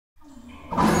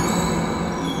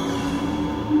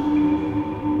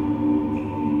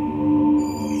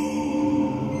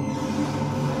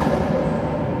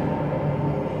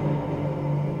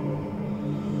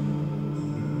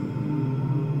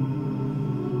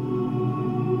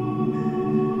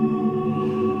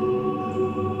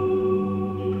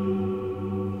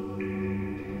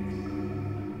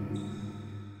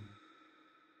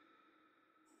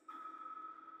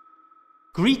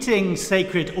Greetings,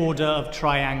 Sacred Order of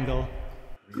Triangle.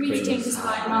 Greetings,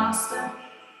 High Master.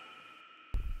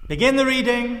 Begin the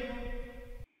reading.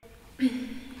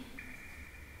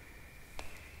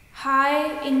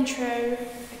 High intro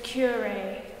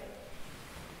Acure.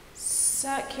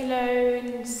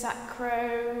 Circulone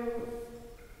sacro.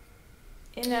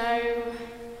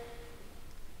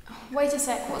 Wait a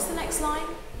sec, what's the next line?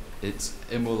 It's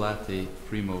immolati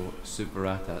primo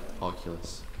superatat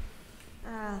oculus.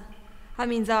 That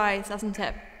means eyes, doesn't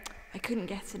it? I couldn't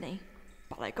get any,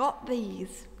 but I got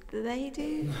these. Do they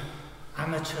do?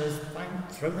 Amateurs, fine,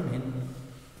 throw them in.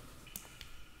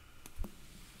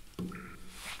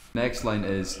 Next line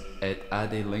is et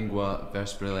ade lingua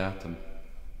verspriliatum.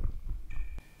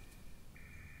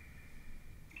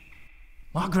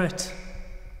 Margaret!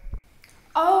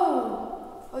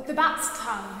 Oh, the bat's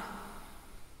tongue.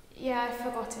 Yeah, I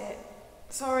forgot it.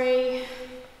 Sorry.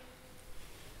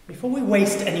 Before we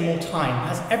waste any more time,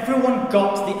 has everyone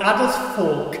got the adder's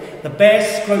fork, the bear's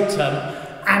scrotum,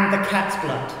 and the cat's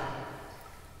blood?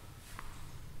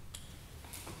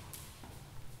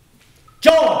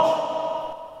 George!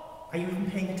 Are you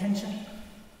even paying attention?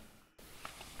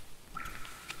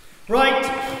 Right.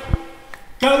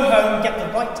 Go home, get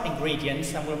the right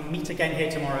ingredients, and we'll meet again here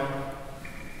tomorrow.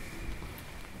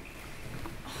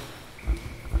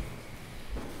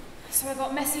 So I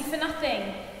got messy for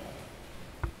nothing.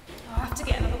 I'll have to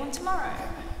get another one tomorrow.